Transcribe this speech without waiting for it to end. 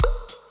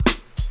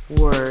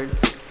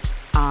Words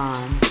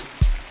on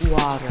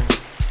Water.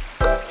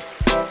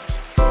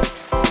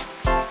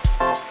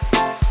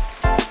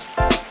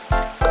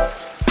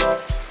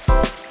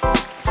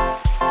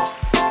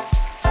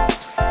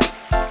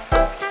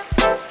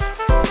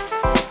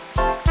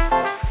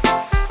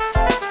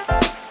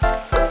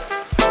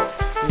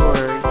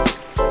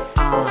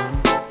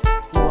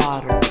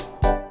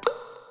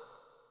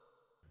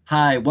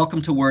 Hi,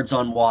 welcome to Words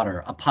on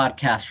Water, a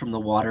podcast from the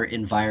Water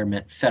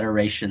Environment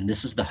Federation.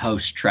 This is the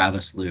host,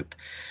 Travis Loop.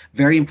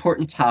 Very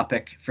important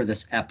topic for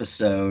this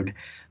episode.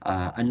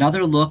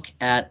 Another look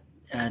at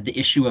the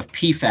issue of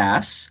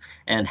PFAS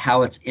and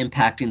how it's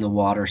impacting the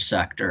water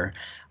sector.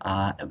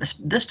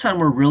 This time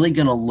we're really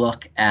going to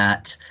look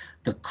at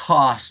the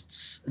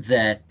costs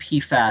that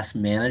PFAS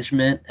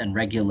management and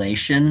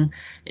regulation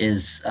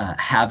is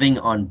having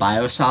on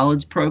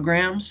biosolids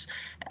programs.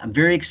 I'm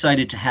very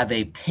excited to have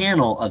a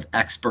panel of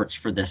experts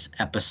for this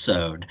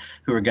episode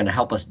who are going to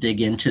help us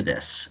dig into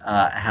this.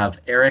 I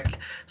have Eric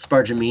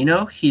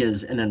Spargimino. He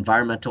is an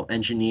environmental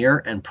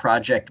engineer and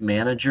project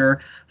manager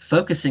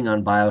focusing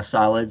on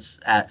biosolids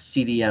at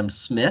CDM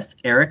Smith.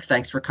 Eric,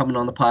 thanks for coming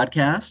on the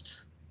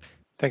podcast.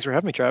 Thanks for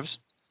having me, Travis.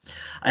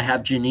 I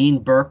have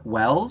Janine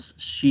Burke-Wells.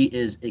 She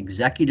is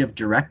Executive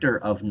Director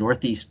of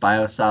Northeast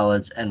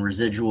Biosolids and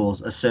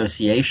Residuals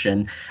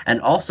Association and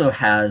also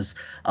has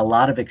a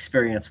lot of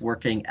experience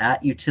working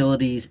at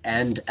utilities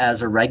and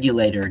as a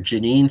regulator.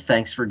 Janine,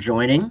 thanks for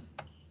joining.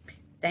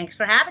 Thanks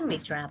for having me,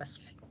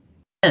 Travis.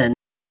 And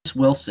Chris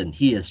Wilson.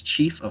 He is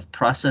Chief of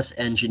Process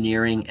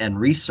Engineering and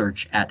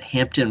Research at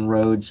Hampton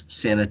Roads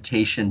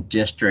Sanitation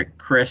District.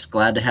 Chris,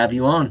 glad to have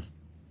you on.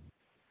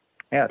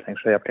 Yeah, thanks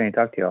for the opportunity to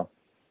talk to you all.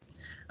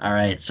 All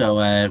right, so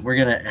we're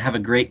going to have a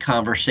great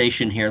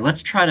conversation here.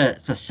 Let's try to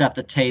set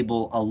the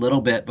table a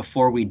little bit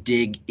before we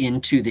dig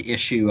into the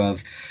issue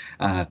of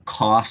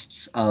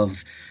costs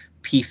of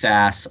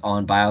PFAS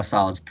on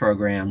biosolids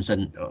programs.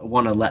 And I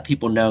want to let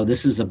people know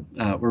this is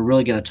we're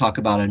really going to talk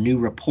about a new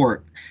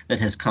report that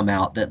has come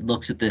out that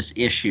looks at this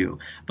issue.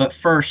 But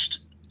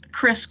first,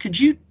 Chris, could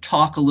you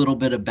talk a little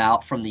bit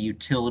about, from the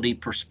utility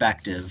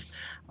perspective,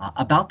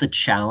 about the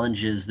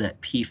challenges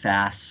that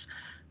PFAS's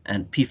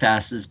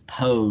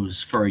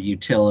pose for a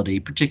utility,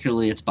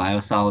 particularly its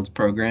biosolids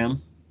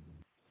program?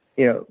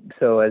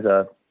 So as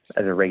a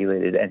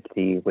regulated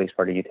entity,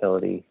 wastewater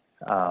utility,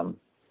 and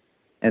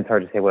it's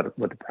hard to say what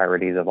the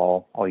priorities of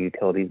all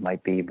utilities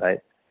might be,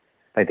 but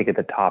I think at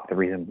the top, the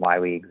reason why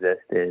we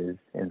exist is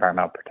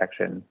environmental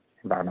protection,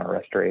 environmental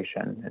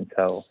restoration. And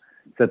so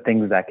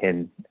things that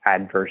can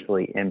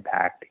adversely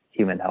impact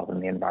human health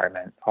and the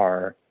environment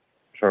are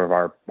sort of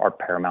our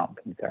paramount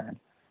concern.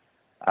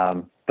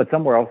 But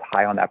somewhere else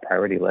high on that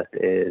priority list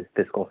is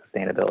fiscal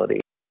sustainability.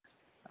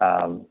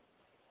 Our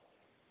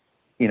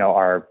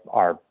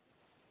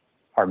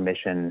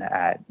mission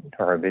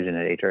or our vision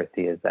at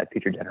HRC is that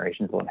future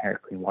generations will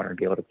inherit clean water and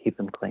be able to keep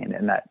them clean.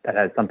 And that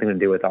has something to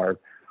do with our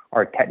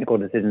technical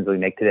decisions we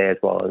make today, as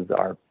well as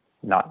our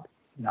not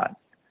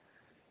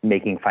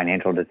making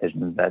financial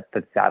decisions that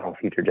saddle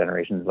future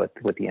generations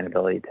with the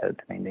inability to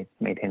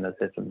maintain those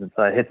systems. And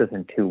so it hits us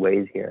in two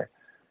ways here.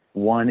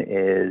 One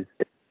is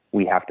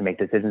we have to make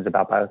decisions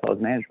about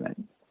biosolids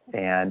management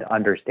and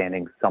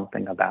understanding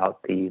something about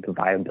the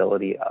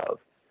viability of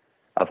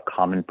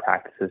common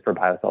practices for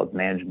biosolids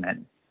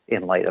management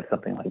in light of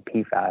something like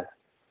PFAS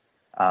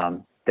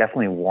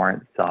definitely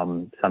warrants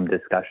some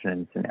discussion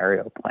and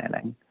scenario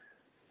planning,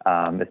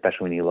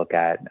 especially when you look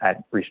at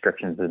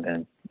restrictions that have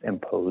been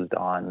imposed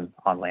on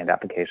land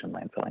application,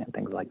 landfilling, and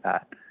things like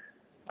that.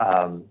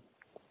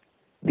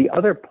 The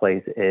other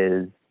place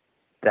is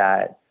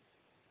that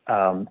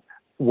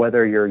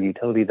whether you're a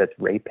utility that's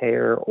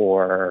ratepayer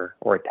or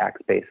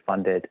tax-based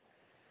funded,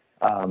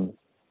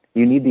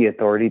 you need the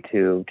authority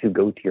to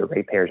go to your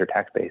ratepayers or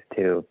tax base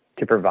to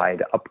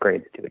provide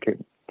upgrades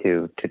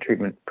to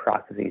treatment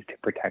processes to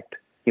protect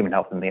human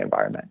health and the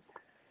environment.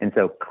 And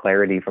so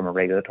clarity from a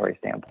regulatory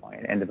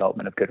standpoint and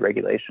development of good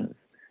regulations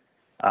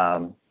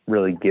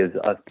really gives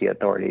us the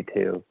authority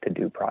to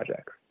do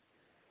projects.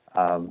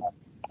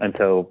 And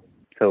so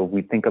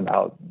we think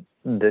about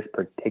this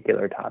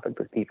particular topic,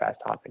 this PFAS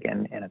topic,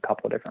 in a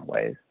couple of different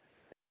ways,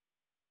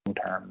 long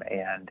term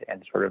and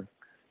sort of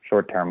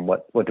short term.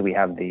 What do we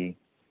have the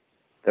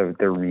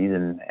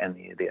reason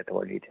and the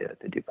authority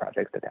to do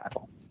projects to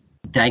tackle?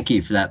 Thank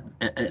you for that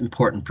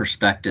important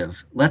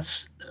perspective.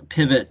 Let's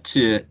pivot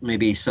to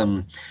maybe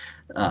some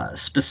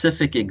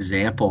specific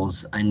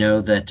examples. I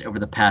know that over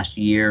the past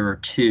year or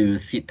two,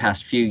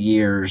 past few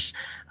years,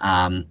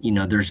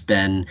 there's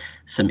been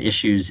some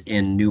issues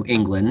in New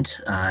England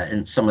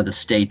and some of the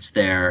states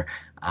there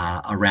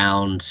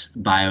around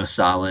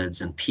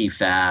biosolids and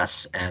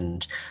PFAS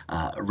and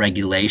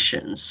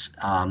regulations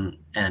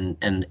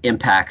and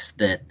impacts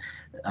that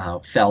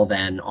fell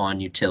then on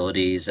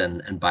utilities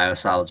and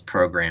biosolids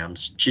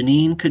programs.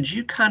 Janine, could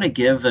you kind of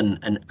give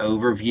an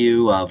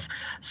overview of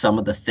some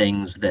of the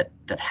things that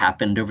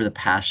happened over the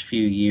past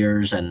few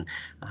years and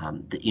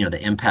the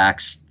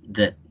impacts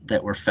that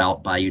were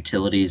felt by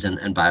utilities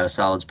and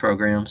biosolids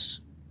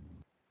programs?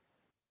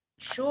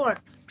 Sure,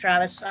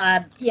 Travis.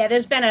 Yeah,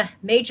 there's been a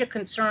major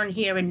concern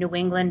here in New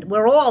England.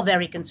 We're all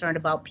very concerned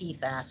about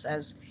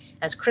PFAS.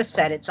 As Chris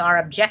said, it's our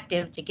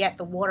objective to get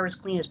the water as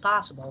clean as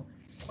possible.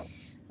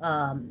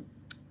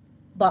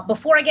 But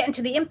before I get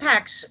into the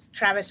impacts,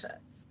 Travis,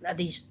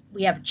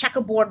 we have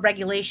checkerboard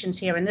regulations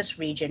here in this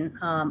region.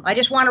 I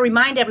just want to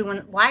remind everyone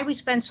why we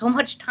spend so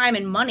much time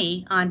and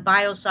money on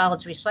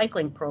biosolids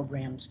recycling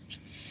programs.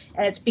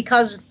 And it's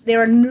because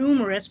there are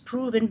numerous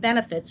proven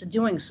benefits of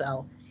doing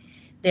so.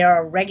 There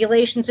are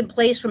regulations in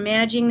place for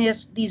managing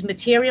these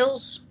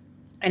materials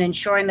and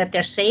ensuring that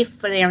they're safe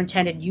for their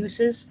intended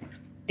uses.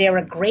 They're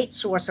a great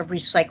source of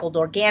recycled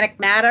organic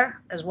matter,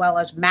 as well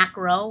as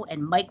macro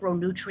and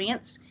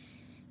micronutrients.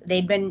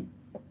 They've been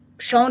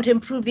shown to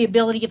improve the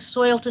ability of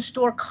soil to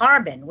store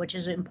carbon, which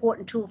is an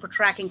important tool for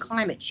tracking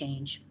climate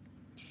change.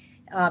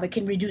 It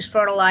can reduce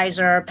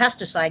fertilizer,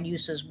 pesticide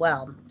use as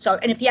well.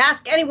 And if you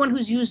ask anyone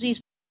who's used these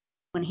to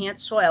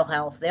enhance soil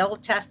health, they'll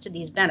attest to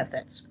these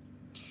benefits.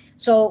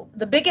 So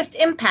the biggest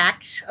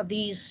impact of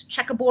these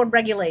checkerboard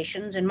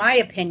regulations, in my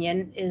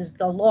opinion, is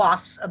the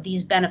loss of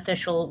these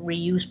beneficial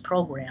reuse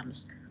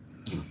programs.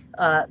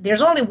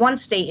 There's only one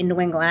state in New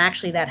England,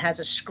 actually, that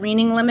has a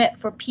screening limit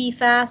for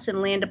PFAS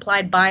and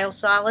land-applied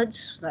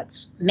biosolids.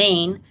 That's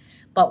Maine.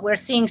 But we're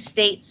seeing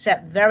states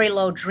set very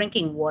low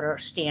drinking water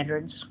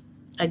standards.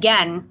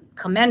 Again,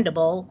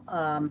 commendable,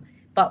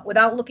 but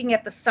without looking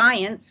at the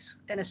science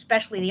and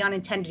especially the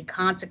unintended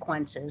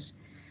consequences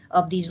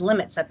of these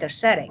limits that they're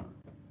setting.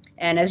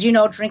 And as you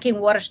know, drinking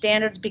water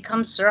standards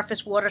become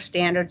surface water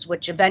standards,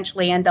 which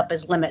eventually end up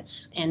as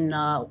limits in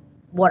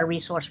water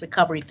resource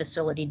recovery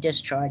facility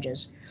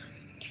discharges.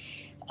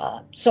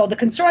 So the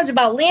concerns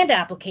about land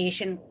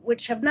application,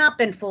 which have not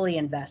been fully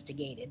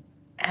investigated,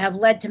 have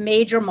led to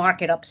major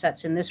market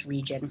upsets in this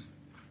region.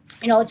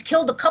 It's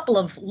killed a couple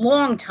of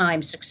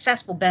long-time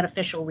successful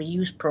beneficial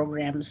reuse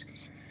programs.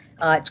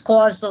 It's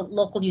caused the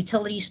local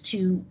utilities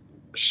to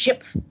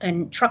ship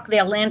and truck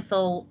their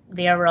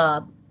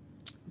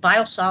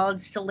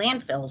biosolids to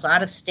landfills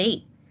out of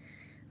state.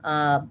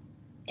 And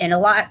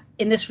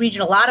in this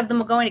region, a lot of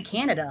them are going to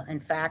Canada,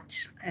 in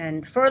fact,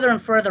 and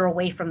further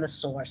away from the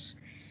source,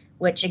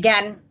 which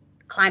again,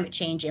 climate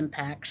change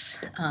impacts.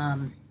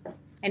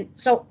 And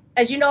so,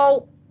 as you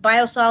know,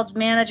 biosolids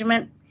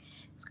management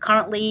is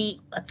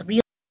currently at the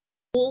real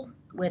level,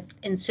 with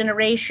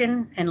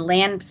incineration and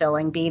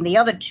landfilling being the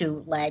other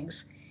two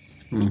legs.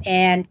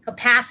 And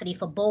capacity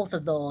for both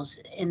of those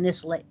in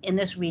this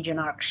region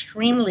are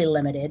extremely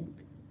limited.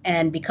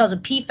 And because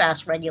of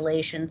PFAS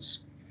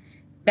regulations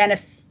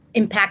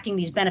impacting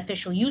these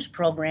beneficial use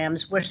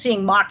programs, we're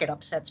seeing market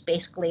upsets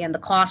basically, and the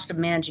cost of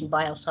managing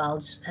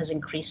biosolids has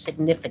increased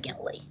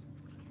significantly.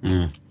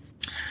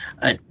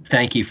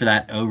 Thank you for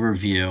that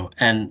overview.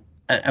 And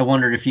I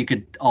wondered if you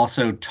could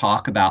also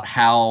talk about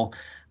how,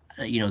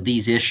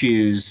 these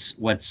issues,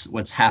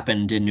 what's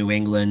happened in New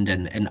England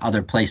and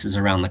other places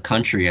around the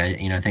country.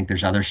 I think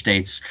there's other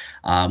states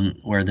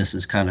where this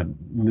has kind of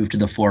moved to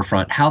the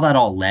forefront. How that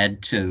all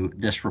led to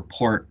this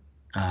report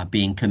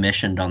being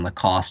commissioned on the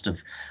cost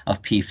of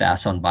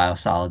PFAS on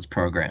biosolids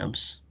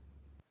programs.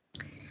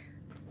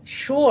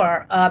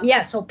 Sure.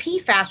 So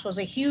PFAS was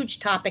a huge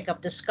topic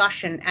of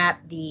discussion at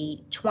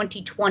the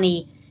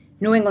 2020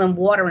 New England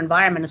Water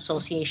Environment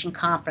Association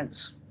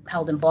conference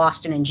held in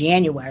Boston in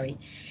January.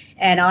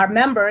 And our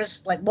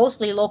members, like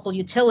mostly local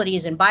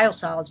utilities and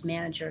biosolids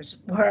managers,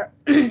 were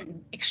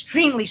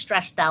extremely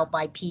stressed out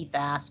by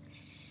PFAS.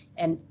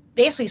 And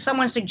basically,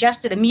 someone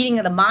suggested a meeting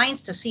of the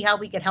minds to see how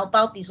we could help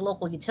out these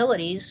local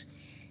utilities.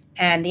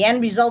 And the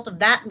end result of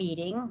that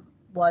meeting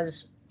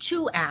was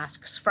two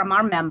asks from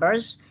our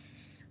members.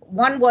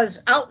 One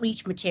was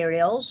outreach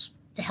materials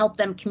to help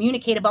them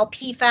communicate about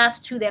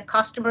PFAS to their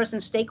customers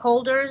and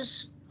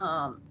stakeholders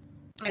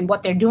and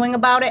what they're doing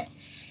about it.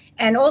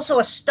 And also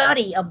a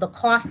study of the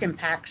cost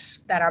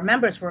impacts that our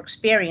members were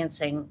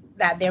experiencing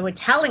that they were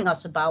telling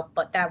us about,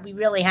 but that we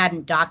really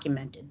hadn't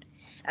documented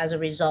as a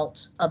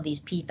result of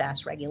these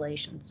PFAS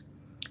regulations.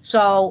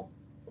 So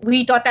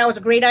we thought that was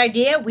a great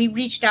idea. We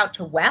reached out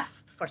to WEF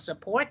for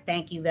support.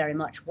 Thank you very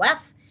much, WEF.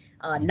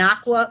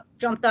 NACWA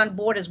jumped on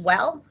board as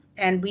well,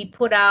 and we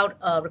put out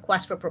a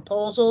request for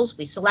proposals.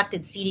 We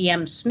selected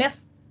CDM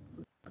Smith.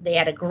 They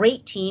had a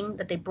great team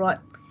that they brought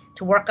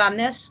to work on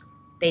this.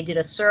 They did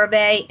a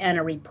survey and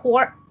a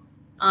report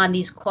on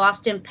these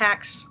cost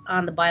impacts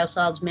on the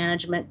biosolids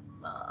management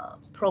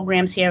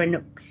programs here,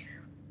 and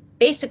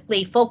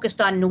basically focused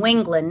on New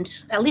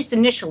England. At least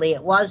initially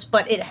it was,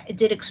 but it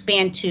did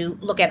expand to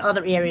look at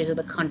other areas of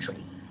the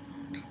country.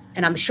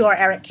 And I'm sure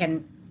Eric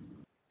can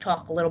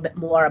talk a little bit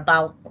more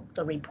about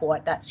the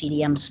report that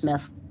CDM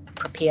Smith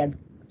prepared.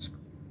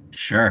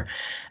 Sure.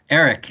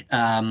 Eric,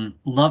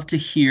 love to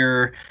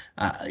hear,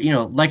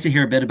 like to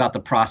hear a bit about the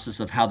process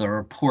of how the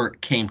report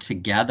came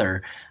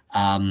together.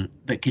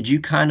 But could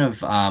you kind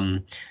of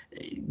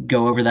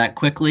go over that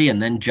quickly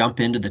and then jump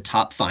into the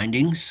top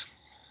findings?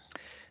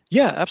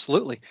 Yeah,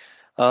 absolutely.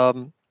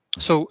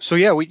 So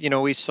yeah,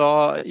 we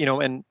saw,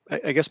 and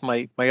I guess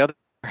my other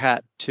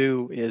hat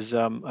too is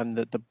I'm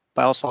the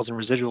biosolids and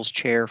residuals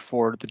chair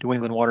for the New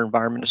England Water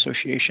Environment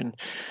Association.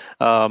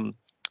 That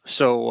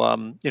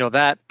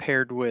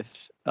paired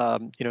with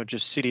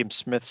just CDM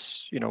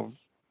Smith's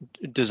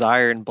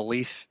desire and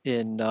belief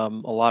in a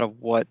lot of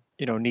what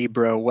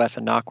NEBRA, WEF,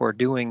 and NAQUA are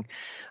doing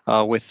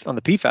with on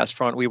the PFAS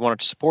front, we wanted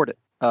to support it.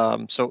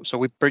 So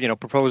we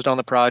proposed on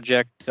the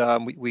project.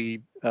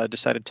 We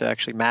decided to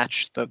actually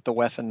match the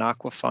WEF and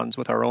NAQUA funds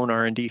with our own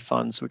R&D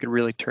funds, so we could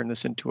really turn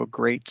this into a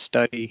great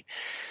study.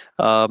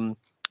 And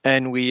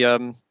we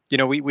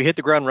hit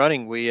the ground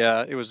running.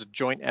 It was a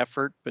joint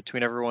effort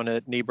between everyone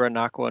at NEBRA,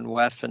 NAQUA, and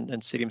WEF,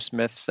 and CDM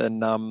Smith,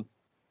 and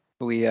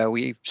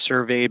we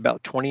surveyed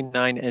about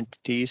 29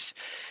 entities,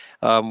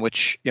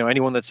 which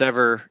anyone that's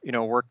ever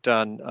worked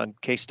on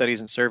case studies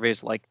and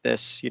surveys like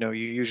this, you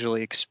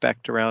usually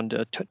expect around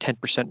a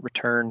 10%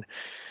 return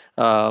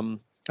on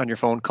your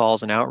phone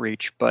calls and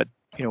outreach. But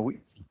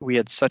we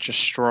had such a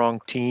strong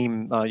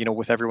team,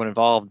 with everyone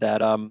involved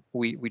that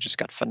we just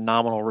got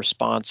phenomenal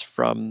response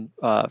from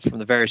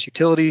the various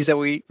utilities that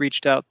we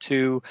reached out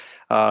to,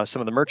 some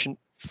of the merchant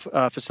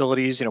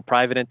facilities,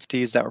 private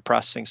entities that were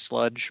processing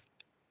sludge,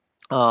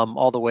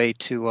 all the way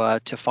to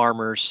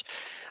farmers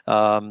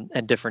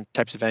and different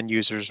types of end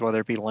users, whether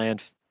it be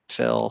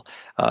landfill,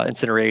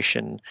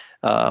 incineration,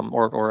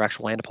 or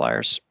actual land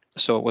appliers.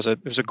 So it was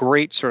a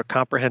great sort of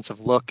comprehensive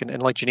look, and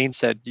like Janine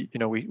said,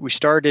 we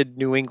started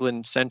New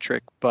England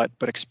centric, but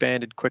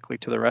expanded quickly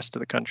to the rest of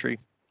the country.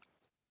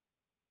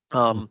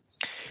 Top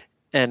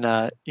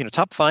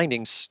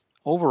findings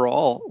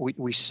overall,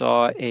 we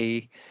saw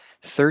a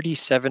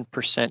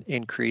 37%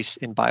 increase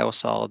in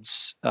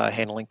biosolids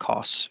handling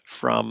costs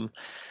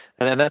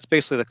and that's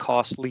basically the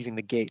cost leaving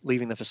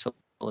the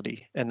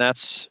facility, and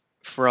that's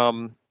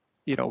from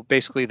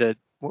basically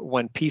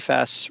when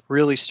PFAS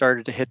really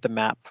started to hit the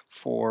map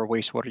for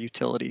wastewater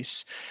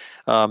utilities.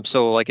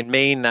 So like in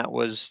Maine, that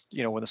was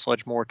when the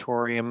sludge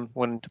moratorium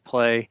went into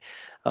play,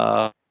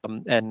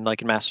 and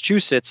like in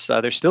Massachusetts,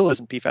 there still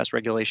isn't PFAS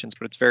regulations,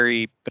 but it's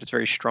very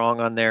strong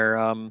on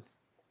their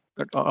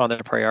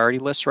priority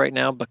list right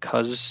now,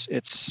 because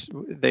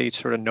they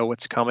sort of know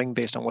what's coming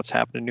based on what's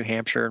happened in New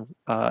Hampshire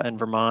and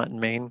Vermont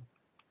and Maine.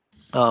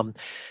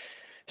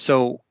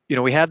 So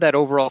we had that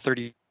overall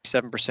 37%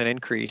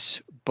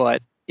 increase,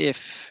 but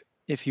if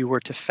you were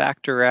to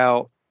factor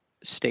out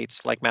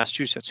states like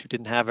Massachusetts, who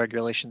didn't have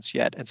regulations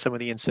yet, and some of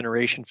the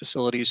incineration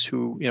facilities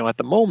who at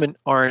the moment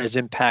aren't as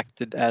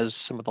impacted as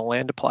some of the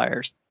land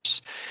appliers.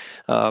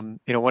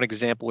 One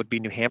example would be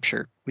New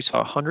Hampshire. We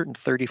saw a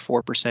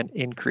 134%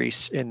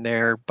 increase in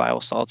their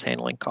biosolids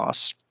handling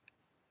costs.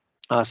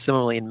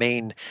 Similarly, in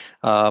Maine,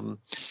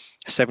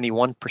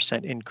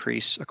 71%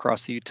 increase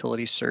across the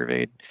utilities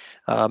surveyed,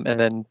 and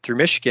then through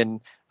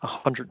Michigan,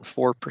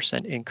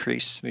 104%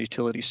 increase in the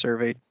utilities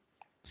surveyed.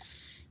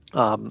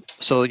 So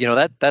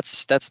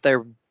that's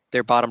their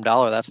bottom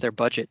dollar. That's their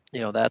budget.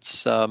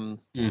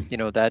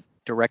 That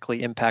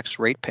directly impacts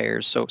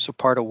ratepayers. So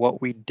part of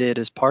what we did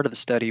as part of the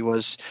study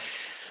was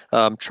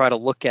try to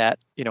look at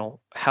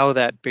how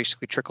that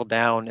basically trickled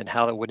down and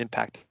how that would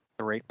impact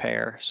the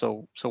ratepayer.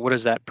 So what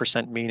does that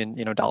percent mean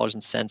in dollars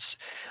and cents?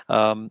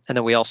 And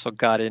then we also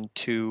got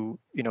into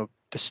the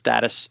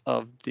status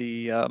of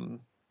the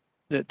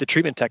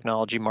treatment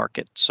technology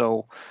market.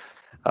 So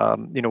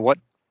what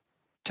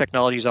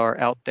technologies are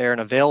out there and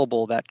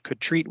available that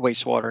could treat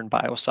wastewater and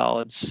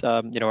biosolids?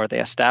 Are they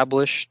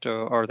established,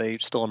 or are they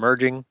still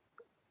emerging?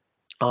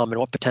 And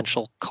what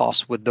potential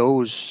costs would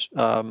those,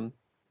 or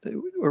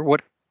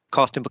what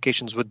cost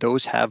implications would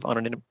those have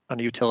on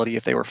a utility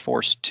if they were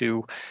forced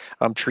to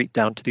treat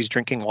down to these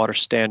drinking water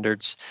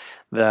standards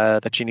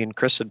that Jeannie and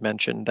Chris had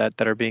mentioned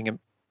that are being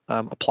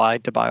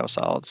applied to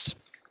biosolids?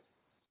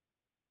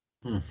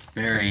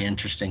 Very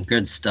interesting.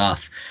 Good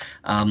stuff.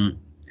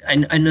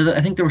 I know that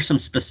I think there were some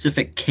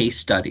specific case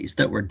studies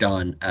that were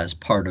done as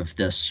part of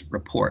this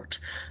report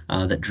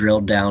that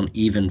drilled down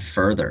even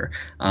further.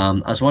 I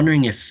was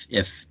wondering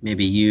if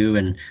maybe you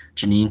and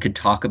Janine could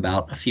talk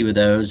about a few of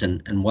those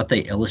and what they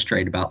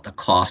illustrate about the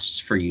costs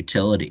for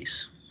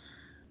utilities.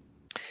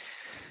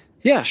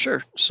 Yeah,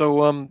 sure.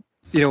 So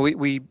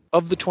we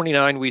of the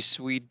 29,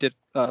 we did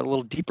a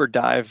little deeper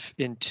dive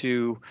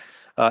into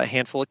a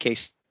handful of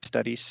case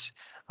studies.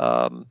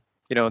 And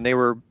they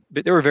were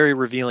very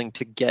revealing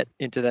to get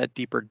into that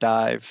deeper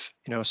dive.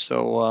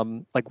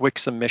 So like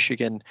Wixom,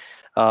 Michigan,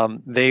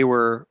 they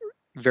were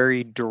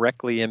very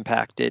directly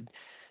impacted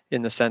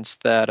in the sense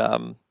that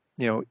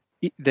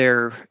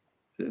the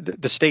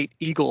state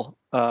EGLE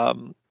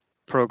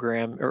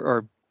program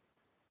or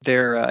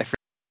their I forget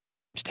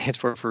what it stands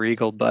for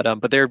EGLE,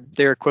 but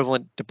their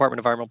equivalent Department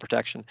of Environmental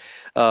Protection.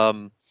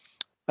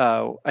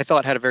 I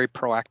thought had a very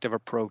proactive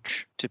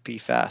approach to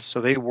PFAS. So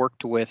they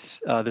worked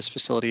with this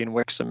facility in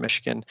Wixom,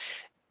 Michigan,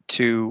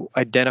 to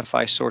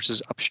identify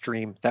sources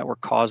upstream that were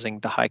causing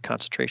the high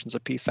concentrations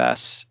of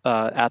PFAS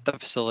at the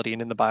facility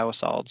and in the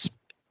biosolids.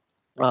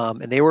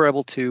 And they were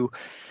able to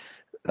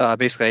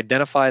basically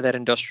identify that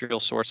industrial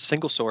source, a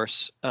single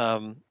source,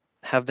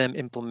 have them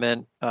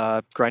implement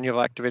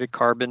granular activated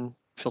carbon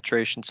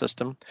filtration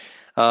system,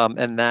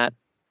 and that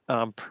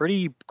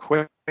pretty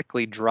quickly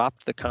quickly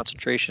dropped the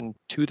concentration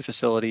to the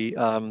facility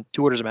 2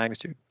 orders of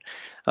magnitude.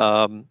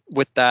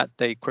 With that,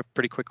 they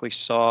pretty quickly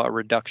saw a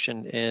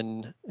reduction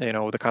in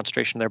the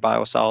concentration of their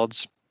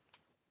biosolids.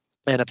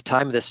 And at the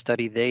time of this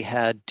study, they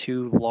had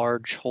 2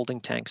 large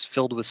holding tanks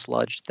filled with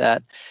sludge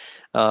that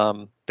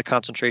the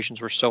concentrations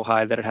were so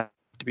high that it had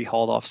to be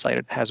hauled off site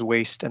as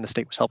waste, and the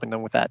state was helping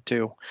them with that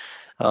too.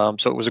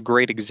 So it was a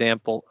great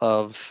example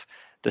of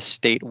the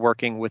state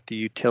working with the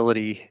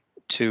utility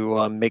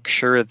to make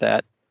sure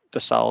that the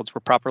solids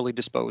were properly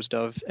disposed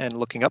of, and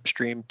looking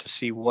upstream to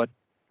see what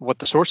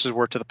the sources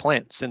were to the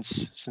plant,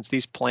 since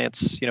these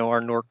plants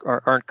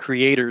aren't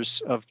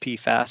creators of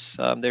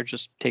PFAS. They're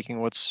just taking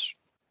what's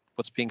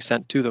being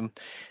sent to them.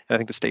 And I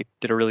think the state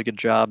did a really good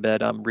job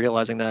at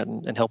realizing that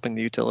and helping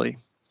the utility.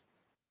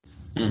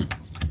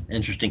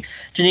 Interesting.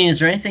 Janine, is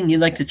there anything you'd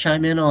like to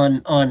chime in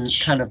on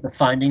kind of the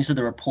findings of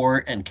the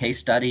report and case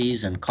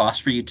studies and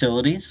costs for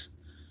utilities?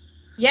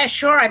 Yeah,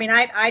 sure. I mean,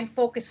 I'd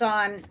focus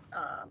on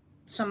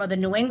some of the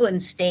New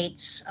England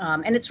states,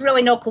 and it's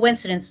really no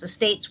coincidence. The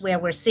states where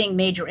we're seeing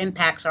major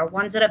impacts are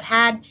ones that have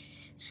had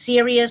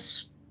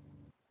serious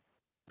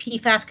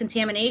PFAS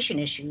contamination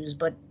issues,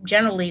 but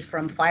generally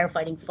from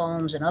firefighting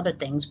foams and other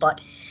things.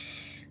 But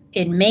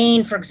in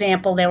Maine, for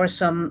example, there were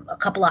a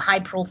couple of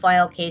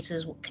high-profile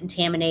cases with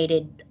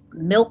contaminated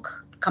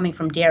milk coming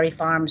from dairy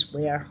farms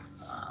where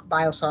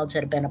biosolids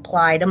had been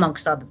applied,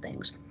 amongst other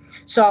things.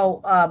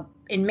 So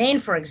in Maine,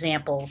 for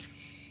example,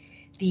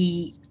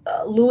 the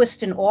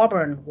Lewiston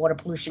Auburn Water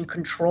Pollution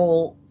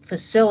Control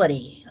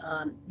Facility,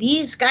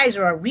 these guys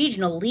are a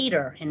regional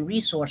leader in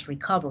resource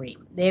recovery.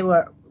 They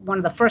were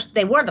the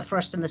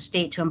first in the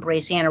state to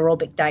embrace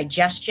anaerobic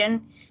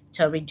digestion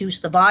to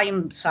reduce the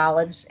volume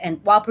solids and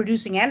while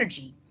producing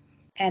energy.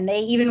 And they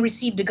even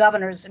received the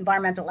governor's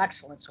Environmental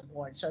Excellence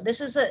Award. So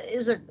this is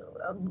a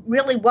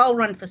really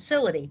well-run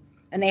facility.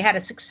 And they had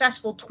a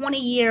successful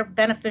 20-year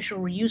beneficial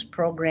reuse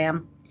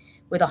program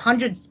with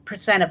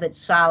 100% of its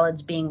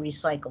solids being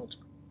recycled.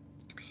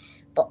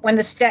 But when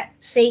the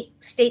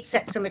state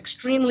set some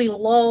extremely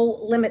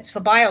low limits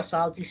for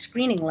biosolids, these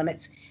screening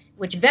limits,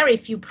 which very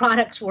few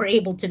products were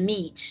able to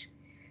meet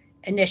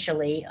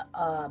initially,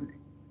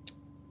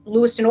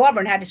 Lewiston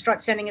Auburn had to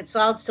start sending its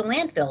solids to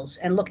landfills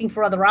and looking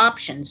for other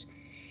options.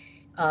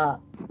 The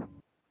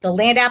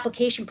land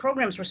application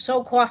programs were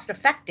so cost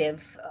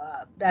effective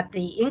that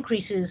the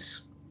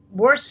increases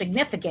were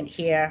significant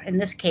here in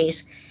this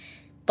case.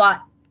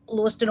 But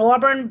Lewiston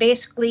Auburn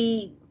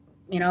basically,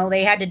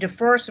 they had to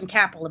defer some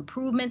capital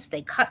improvements.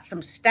 They cut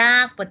some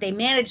staff, but they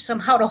managed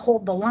somehow to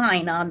hold the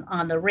line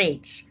on the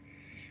rates.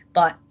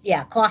 But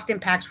yeah, cost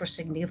impacts were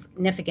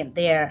significant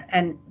there.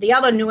 And the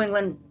other New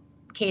England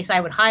case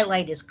I would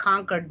highlight is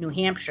Concord, New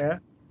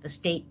Hampshire, the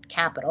state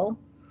capital,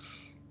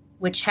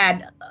 which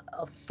had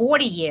a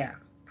 40-year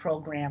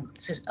program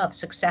of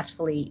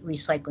successfully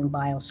recycling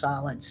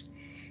biosolids.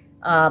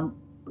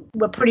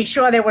 We're pretty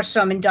sure there were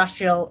some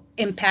industrial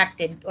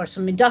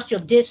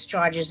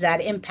discharges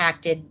that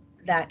impacted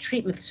that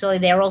treatment facility.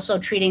 They were also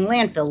treating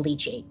landfill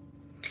leachate.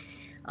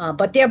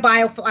 But their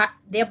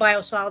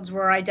biosolids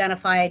were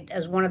identified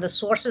as one of the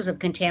sources of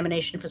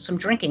contamination for some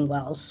drinking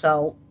wells.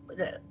 So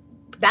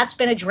that's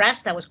been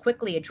addressed. That was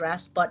quickly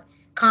addressed. But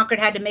Concord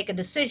had to make a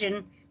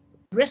decision,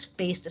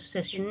 risk-based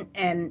decision,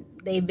 and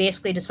they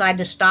basically decided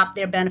to stop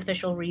their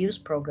beneficial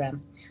reuse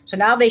program. So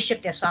now they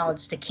ship their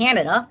solids to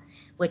Canada,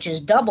 which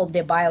has doubled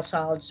their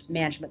biosolids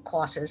management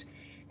costs.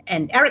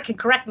 And Eric can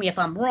correct me if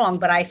I'm wrong,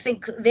 but I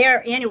think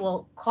their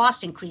annual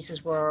cost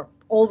increases were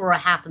over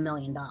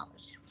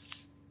 $500,000.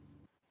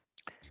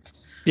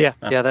 Yeah,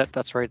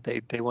 that's right.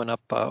 They went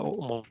up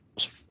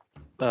almost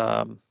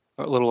a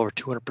little over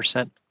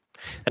 200%,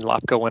 and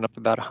LOPCO went up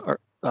about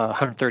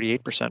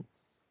 138%.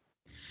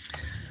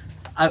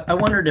 I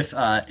wondered if,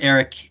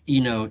 Eric,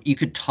 you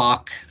could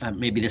talk,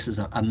 maybe this is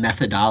a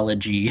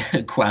methodology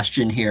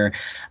question here,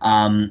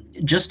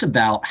 just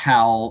about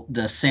how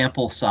the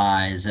sample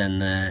size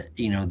and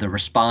the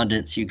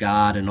respondents you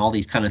got and all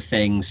these kind of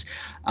things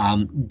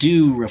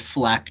do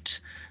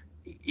reflect,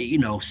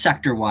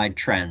 sector-wide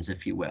trends,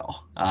 if you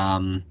will.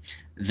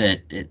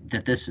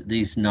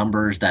 These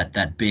numbers,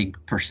 that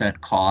big percent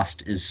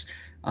cost is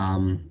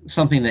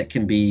something that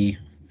can be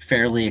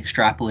fairly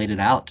extrapolated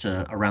out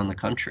to around the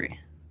country.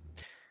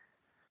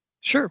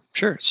 Sure.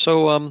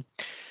 So, a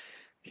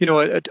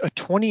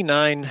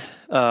 29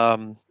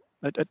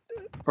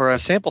 or a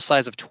sample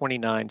size of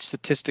 29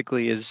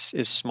 statistically is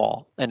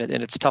small, and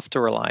it's tough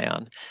to rely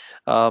on.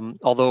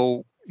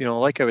 Although,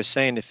 like I was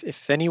saying,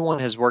 if anyone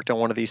has worked on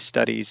one of these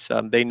studies,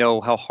 they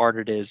know how hard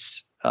it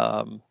is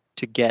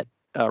to get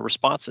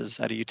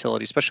responses at a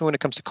utility, especially when it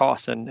comes to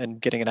costs,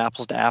 and getting it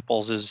apples to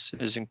apples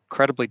is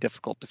incredibly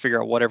difficult to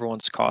figure out what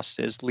everyone's cost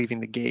is leaving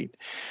the gate.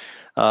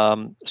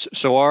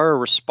 So our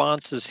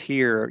responses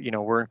here,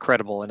 were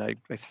incredible, and I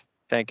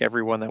thank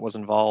everyone that was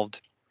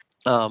involved.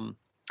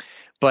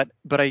 But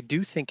I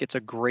do think it's a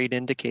great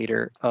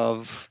indicator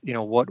of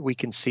what we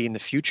can see in the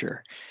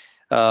future.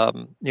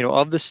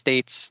 Of the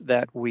states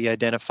that we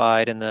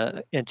identified and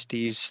the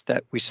entities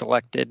that we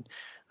selected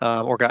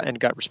or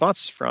got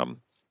responses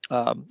from,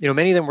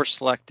 many of them were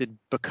selected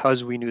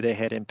because we knew they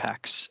had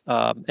impacts.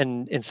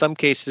 And in some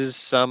cases,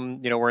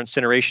 some, were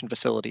incineration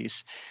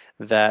facilities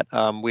that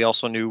we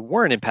also knew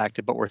weren't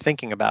impacted, but were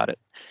thinking about it,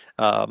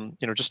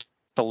 just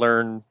to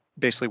learn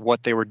basically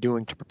what they were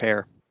doing to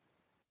prepare.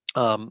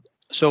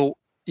 So,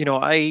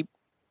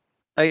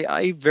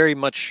 I very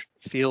much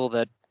feel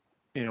that,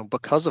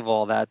 because of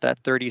all that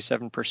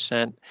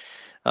 37%,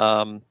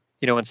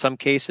 in some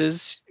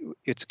cases,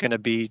 it's going to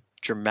be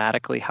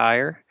dramatically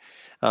higher,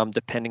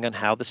 depending on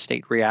how the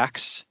state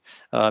reacts.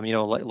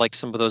 Like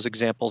some of those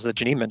examples that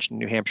Janine mentioned,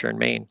 New Hampshire and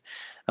Maine,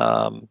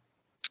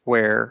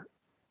 where,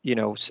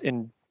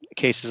 in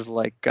cases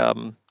like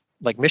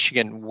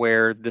Michigan,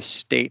 where the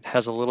state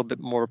has a little bit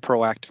more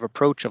proactive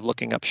approach of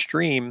looking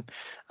upstream.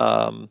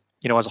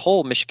 As a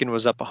whole, Michigan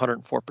was up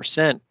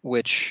 104%,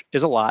 which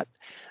is a lot.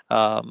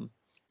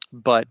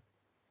 But,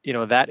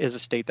 that is a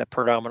state that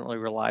predominantly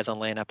relies on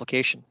land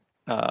application.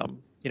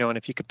 And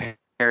if you compare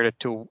it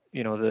to,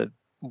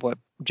 what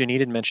Janine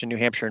had mentioned, New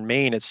Hampshire and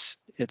Maine, it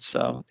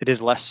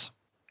is less.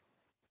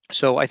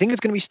 So I think it's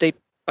going to be state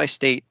by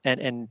state,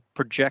 and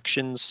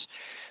projections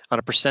on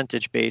a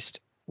percentage based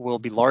will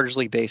be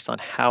largely based on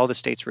how the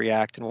states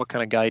react and what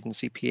kind of guidance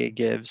EPA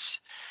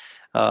gives.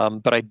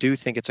 But I do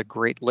think it's a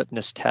great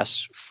litmus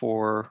test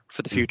for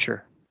the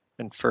future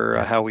and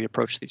for how we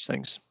approach these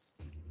things.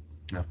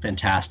 Oh,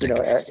 fantastic.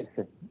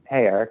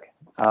 Hey, Eric.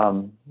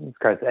 It's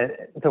Chris.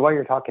 So while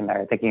you're talking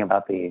there, thinking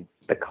about the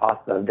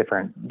cost of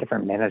different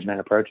management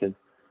approaches,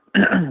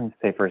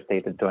 say for a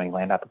state that's doing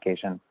land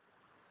application,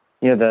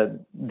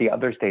 the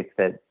other states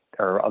that,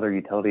 or other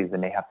utilities that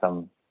may have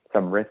some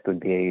risk would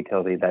be a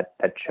utility that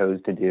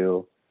chose to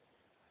do,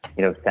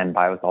 send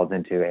biosolids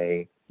into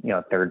a,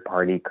 third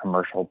party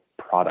commercial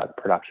product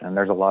production. And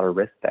there's a lot of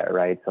risk there,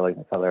 right? So like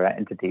this other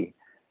entity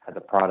has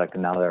a product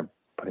and now they're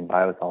putting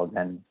biosolids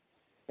in,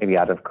 maybe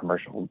out of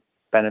commercial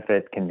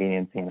benefit,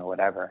 convenience,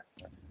 whatever.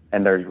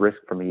 And there's risk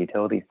from a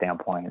utility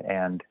standpoint.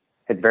 And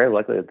it's very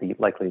likely that the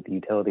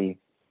utility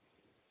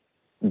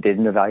did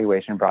an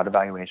evaluation, broad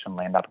evaluation,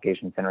 land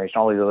application, incineration,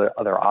 all these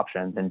other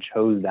options, and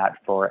chose that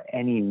for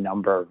any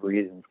number of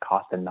reasons,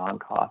 cost and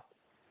non-cost.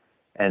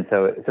 And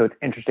so it's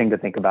interesting to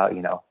think about,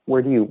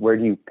 where do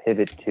you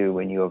pivot to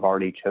when you have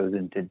already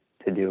chosen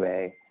to do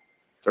a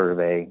sort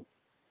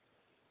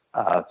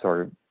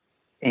of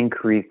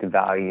increased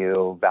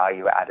value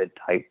added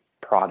type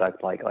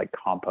product like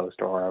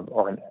compost or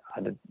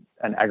an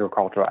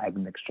agricultural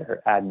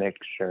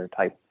admixture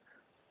type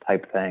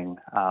thing.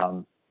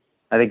 I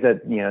think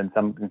that in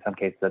some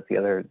cases that's the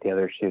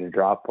other shoe to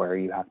drop, where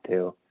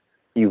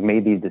you've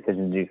made these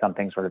decisions to do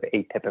something sort of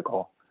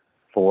atypical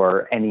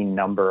for any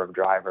number of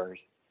drivers,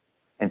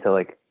 and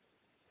so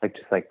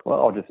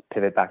I'll just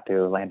pivot back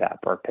to land app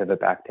or pivot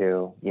back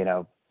to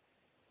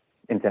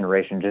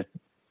incineration, just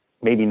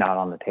maybe not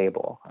on the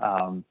table.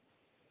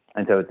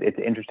 And so it's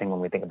interesting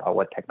when we think about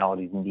what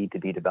technologies need to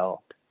be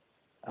developed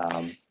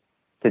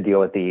to deal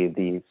with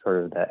the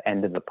sort of the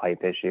end of the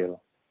pipe issue,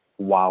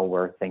 while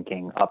we're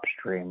thinking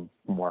upstream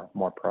more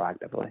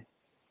proactively.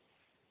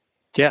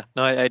 Yeah,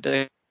 no,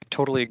 I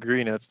totally agree.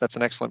 And that's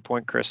an excellent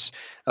point, Chris.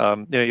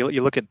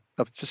 You look at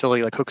a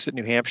facility like Hooksett,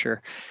 New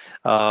Hampshire.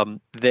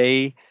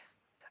 They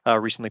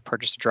recently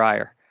purchased a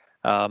dryer,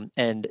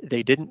 and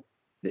they didn't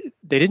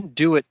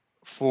do it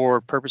for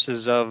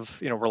purposes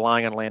of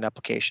relying on land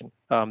application.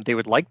 They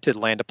would like to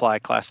land apply a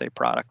Class A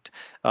product,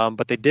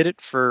 but they did it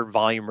for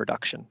volume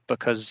reduction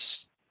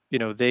because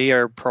they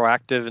are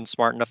proactive and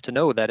smart enough to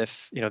know that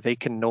if they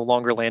can no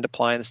longer land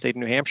apply in the state of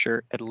New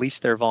Hampshire, at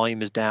least their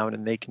volume is down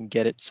and they can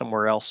get it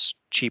somewhere else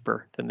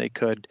cheaper than they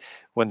could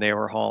when they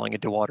were hauling a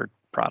dewatered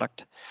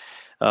product.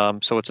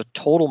 So it's a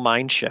total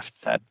mind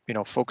shift that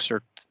folks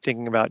are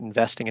thinking about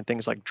investing in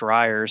things like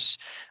dryers,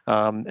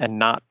 and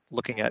not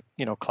looking at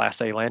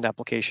Class A land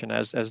application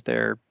as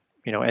their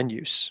end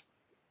use.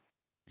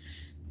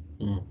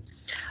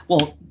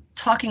 Well,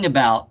 talking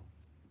about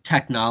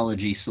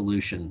technology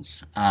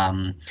solutions,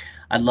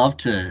 I'd love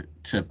to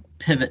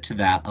pivot to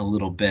that a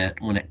little bit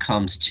when it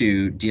comes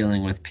to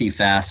dealing with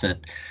PFAS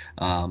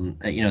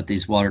at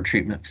these water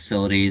treatment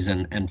facilities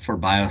and for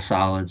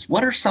biosolids.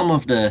 What are some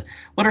of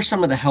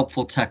the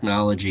helpful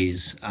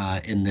technologies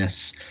in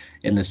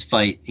this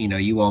fight?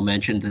 You all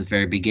mentioned at the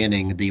very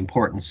beginning the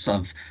importance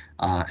of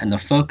and the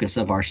focus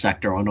of our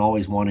sector on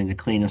always wanting the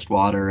cleanest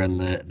water and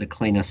the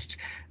cleanest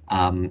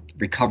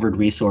recovered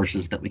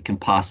resources that we can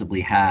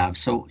possibly have.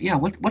 So yeah,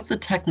 what's the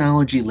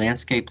technology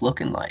landscape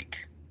looking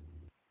like?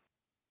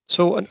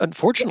 So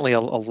unfortunately,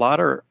 a lot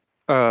are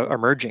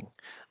emerging.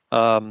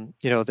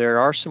 There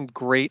are some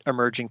great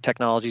emerging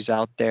technologies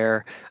out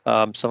there,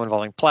 some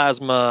involving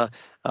plasma.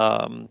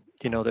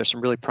 There's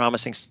some really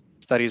promising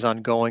studies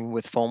ongoing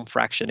with foam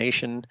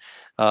fractionation.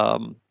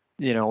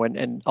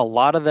 And a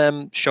lot of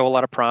them show a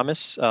lot of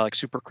promise, like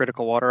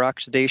supercritical water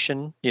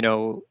oxidation.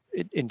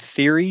 In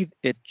theory,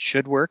 it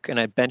should work, and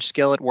at bench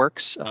scale it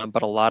works,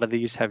 but a lot of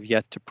these have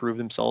yet to prove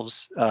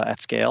themselves at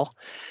scale.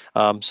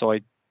 So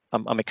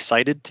I'm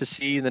excited to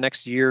see in the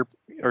next year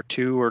or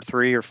 2 or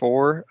 3 or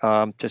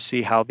 4 to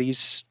see how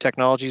these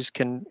technologies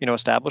can,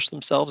 establish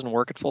themselves and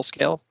work at full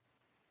scale.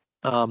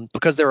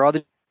 Because there are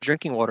other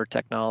drinking water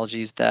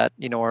technologies that,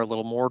 are a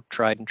little more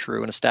tried and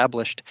true and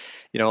established,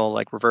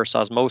 like reverse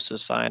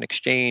osmosis, ion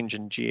exchange,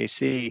 and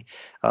GAC.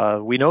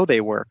 We know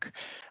they work,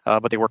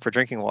 but they work for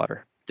drinking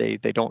water. They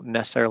don't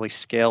necessarily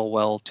scale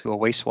well to a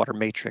wastewater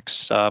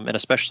matrix, and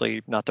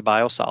especially not to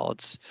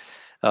biosolids.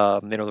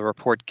 The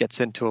report gets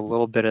into a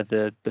little bit of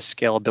the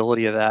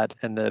scalability of that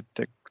and the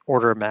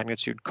order of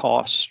magnitude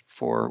costs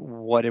for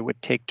what it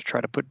would take to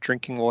try to put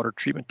drinking water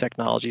treatment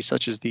technology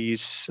such as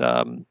these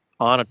on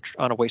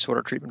a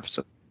wastewater treatment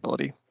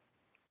facility.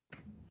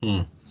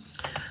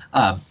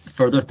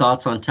 Further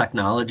thoughts on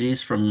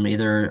technologies from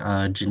either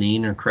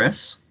Janine or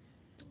Chris?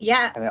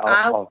 Yeah,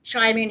 I'll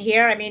chime in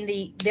here. I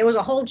mean, there was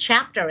a whole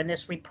chapter in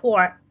this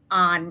report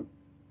on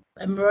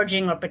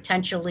emerging or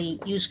potentially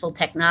useful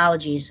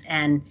technologies,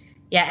 and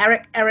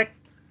yeah, Eric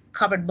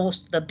covered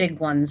most of the big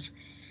ones.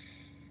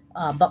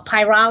 But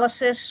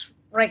pyrolysis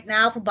right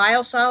now for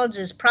biosolids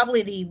is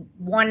probably the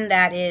one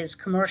that is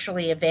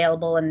commercially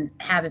available and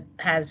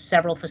has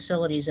several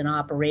facilities in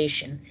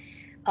operation.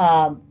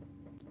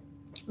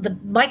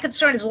 My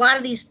concern is a lot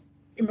of these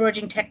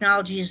emerging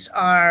technologies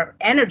are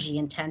energy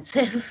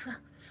intensive,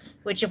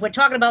 which if we're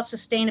talking about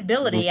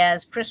sustainability,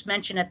 as Chris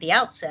mentioned at the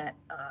outset,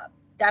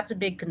 that's a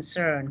big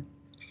concern.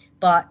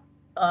 But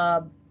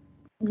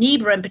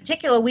NEBRA in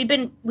particular, we've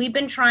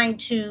been trying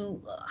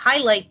to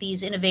highlight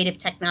these innovative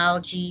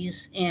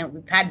technologies, and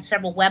we've had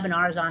several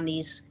webinars on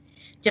these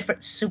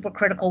different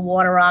supercritical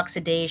water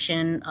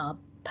oxidation,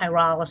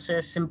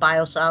 pyrolysis, and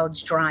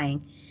biosolids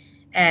drying.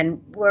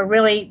 And we're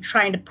really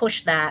trying to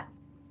push that,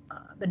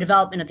 the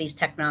development of these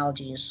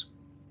technologies.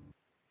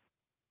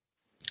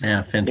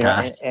 Yeah,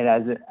 fantastic.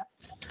 And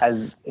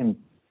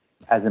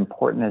as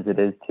important as it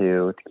is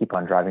to keep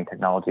on driving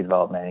technology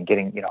development and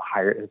getting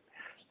higher.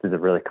 This is a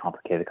really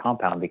complicated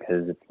compound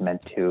because it's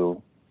meant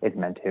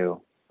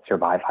to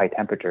survive high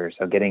temperatures.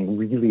 So getting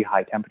really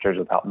high temperatures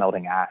without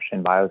melting ash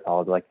in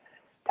biosolids, like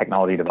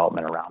technology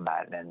development around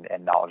that and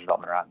knowledge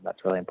development around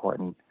that's really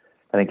important.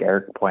 I think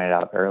Eric pointed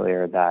out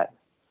earlier that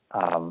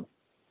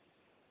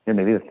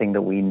maybe the thing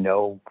that we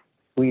know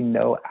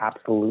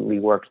absolutely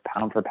works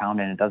pound for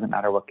pound, and it doesn't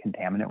matter what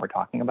contaminant we're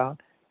talking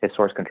about, is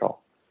source control.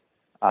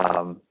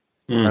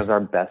 That's our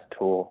best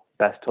tool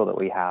that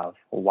we have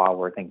while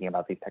we're thinking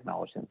about these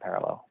technologies in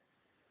parallel.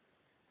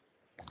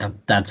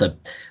 That's a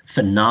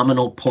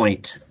phenomenal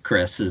point,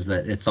 Chris, is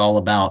that it's all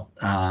about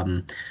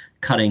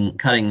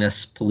cutting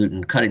this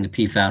pollutant, cutting the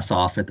PFAS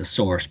off at the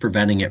source,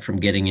 preventing it from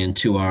getting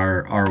into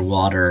our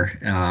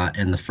water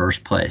in the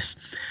first place.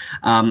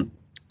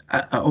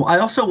 I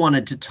also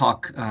wanted to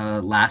talk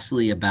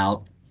lastly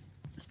about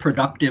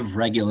productive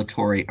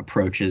regulatory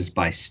approaches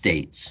by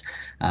states.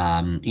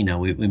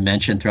 We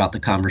mentioned throughout the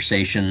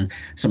conversation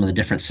some of the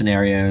different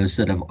scenarios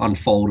that have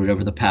unfolded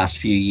over the past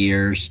few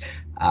years.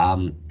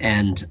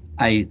 And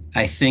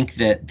I think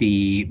that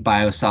the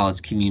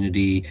biosolids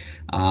community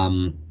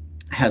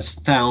has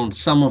found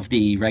some of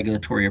the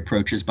regulatory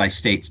approaches by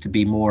states to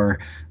be more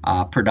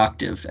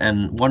productive,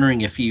 and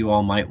wondering if you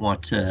all might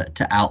want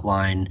to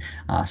outline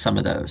some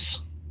of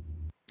those.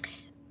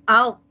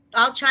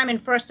 I'll chime in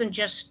first and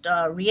just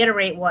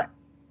reiterate what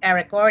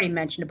Eric already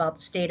mentioned about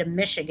the state of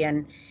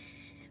Michigan.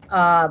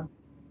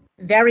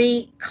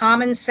 Very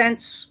common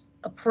sense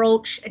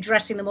approach,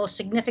 addressing the most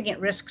significant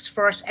risks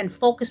first and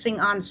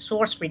focusing on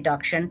source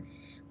reduction,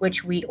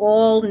 which we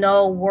all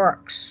know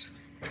works.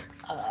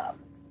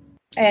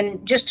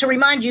 And just to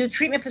remind you,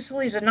 treatment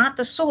facilities are not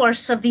the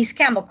source of these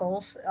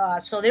chemicals,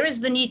 so there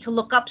is the need to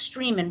look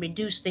upstream and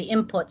reduce the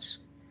inputs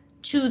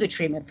to the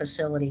treatment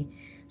facility.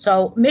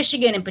 So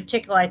Michigan in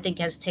particular, I think,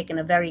 has taken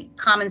a very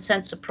common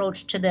sense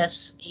approach to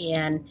this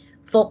and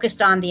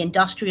focused on the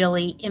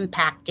industrially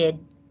impacted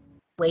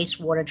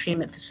wastewater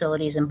treatment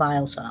facilities and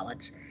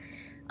biosolids.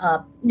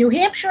 New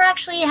Hampshire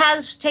actually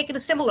has taken a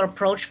similar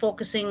approach,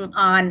 focusing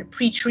on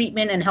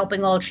pre-treatment and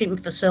helping all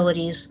treatment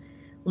facilities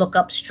look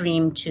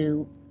upstream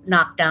to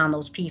knock down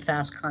those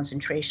PFAS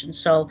concentrations.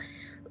 So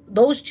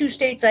those two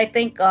states, I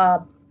think,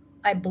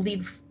 I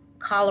believe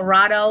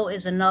Colorado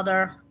is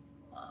another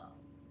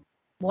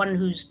one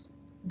who's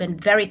been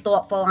very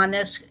thoughtful on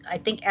this. I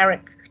think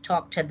Eric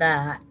talked to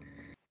that,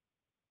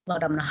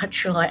 but I'm not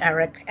sure,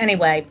 Eric.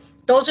 Anyway,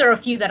 those are a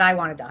few that I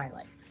wanted to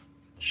highlight.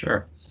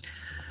 Sure.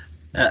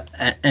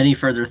 Any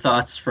further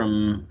thoughts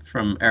from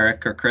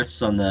Eric or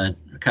Chris on the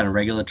kind of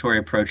regulatory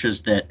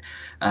approaches that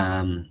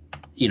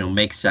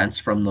make sense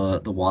from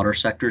the water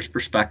sector's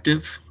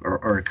perspective,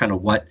 or kind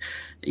of what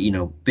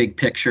big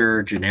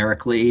picture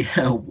generically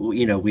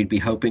we'd be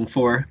hoping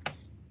for?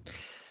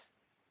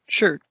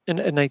 Sure,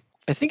 and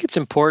I think it's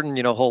important,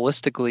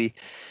 holistically,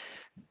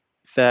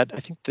 that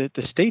I think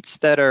the states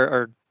that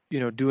are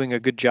doing a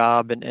good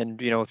job and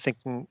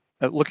thinking,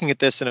 looking at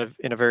this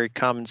in a very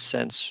common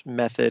sense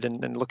method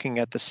and looking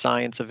at the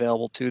science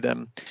available to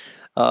them,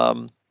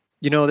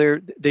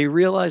 they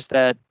realize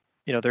that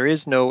there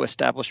is no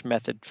established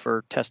method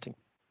for testing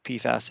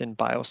PFAS in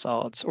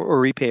biosolids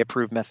or EPA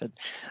approved method.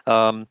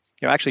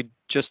 Actually,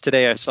 just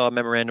today I saw a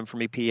memorandum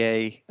from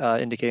EPA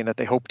indicating that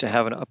they hope to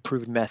have an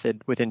approved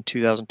method within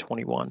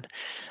 2021.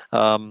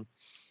 So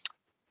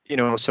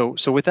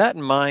with that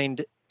in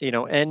mind,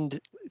 and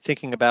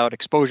thinking about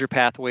exposure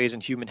pathways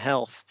and human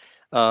health,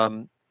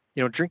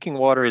 drinking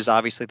water is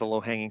obviously the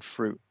low-hanging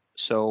fruit.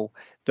 So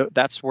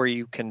that's where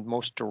you can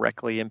most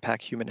directly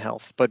impact human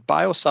health. But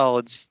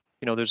biosolids,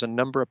 there's a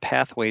number of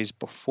pathways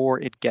before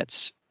it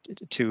gets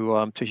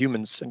to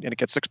humans and it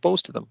gets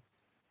exposed to them,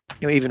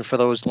 even for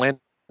those land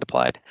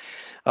applied.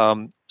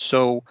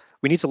 So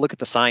we need to look at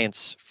the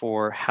science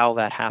for how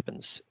that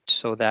happens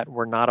so that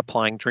we're not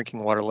applying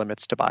drinking water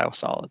limits to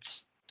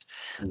biosolids.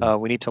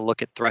 We need to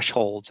look at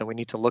thresholds, and we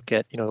need to look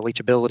at the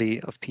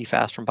leachability of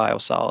PFAS from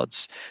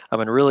biosolids,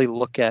 and really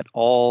look at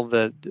all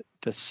the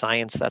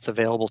science that's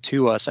available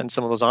to us and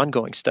some of those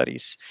ongoing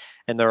studies.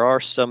 And there are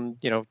some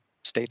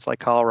states like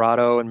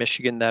Colorado and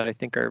Michigan that I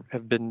think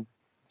have been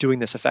doing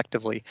this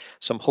effectively.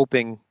 So I'm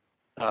hoping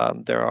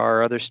there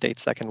are other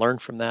states that can learn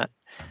from that.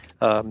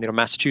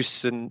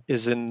 Massachusetts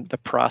is in the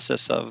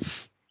process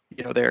of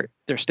their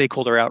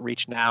stakeholder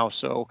outreach now.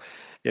 So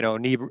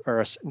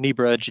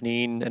NEBRA,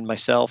 Janine, and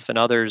myself and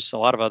others, a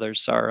lot of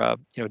others are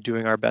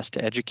doing our best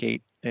to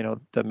educate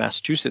the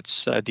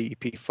Massachusetts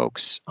DEP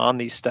folks on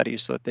these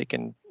studies so that they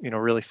can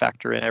really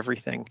factor in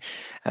everything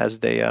as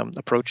they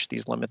approach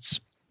these limits.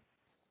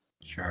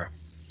 Sure.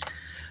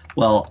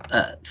 Well,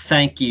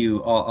 thank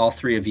you, all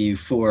three of you,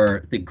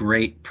 for the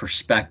great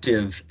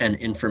perspective and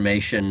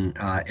information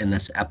in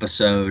this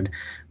episode.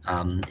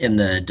 In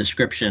the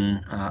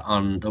description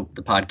on the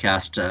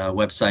podcast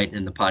website,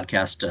 in the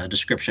podcast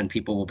description,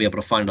 people will be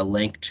able to find a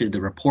link to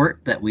the report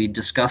that we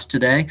discussed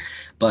today.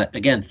 But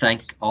again,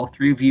 thank all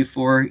three of you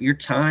for your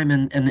time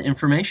and the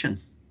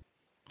information.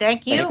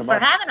 Thank you for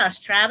having us,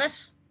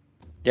 Travis.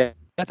 Yeah,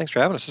 thanks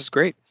for having us. This is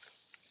great.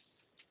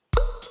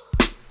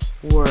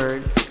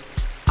 Words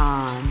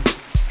on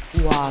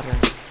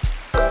Water.